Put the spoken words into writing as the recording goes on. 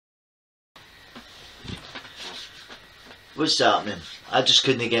What's happening? I just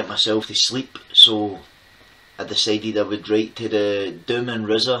couldn't get myself to sleep, so I decided I would write to the Doom and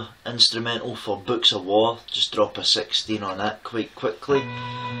RZA instrumental for Books of War. Just drop a 16 on that quite quickly.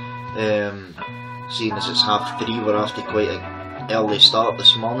 Seeing as it's 3:30, we're after quite an early start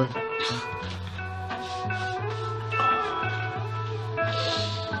this morning.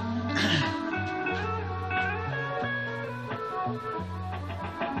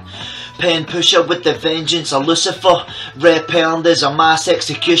 Pen pusher with the vengeance of Lucifer, repelled as a mass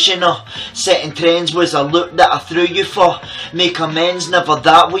executioner. Setting trends was a look that I threw you for. Make amends, never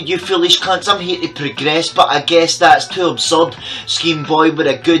that with you foolish cunts. I'm here to progress, but I guess that's too absurd. Scheme boy with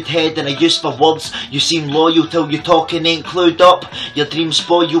a good head and a use for words. You seem loyal till your talking ain't clued up. Your dreams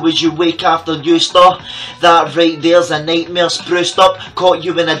spoil you as you wake after you stir. That right there's a nightmare spruced up. Caught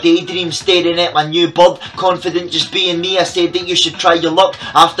you in a daydream staring at my new bird. Confident just being me, I said that you should try your luck.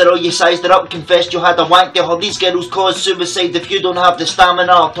 After all you sized it up, confessed you had a wank to her. These girls cause suicide if you don't have the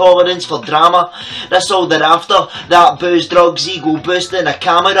stamina or tolerance for drama. That's all they're after. That booze, drugs, ego boosting, a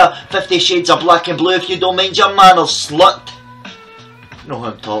camera. 50 shades of black and blue if you don't mind your manners, slut. You know who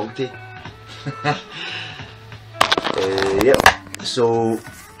I'm talking to. Yep. So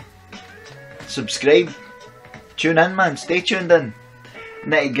subscribe. Tune in, man. Stay tuned in.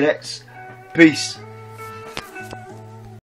 Nity Gritz. Peace.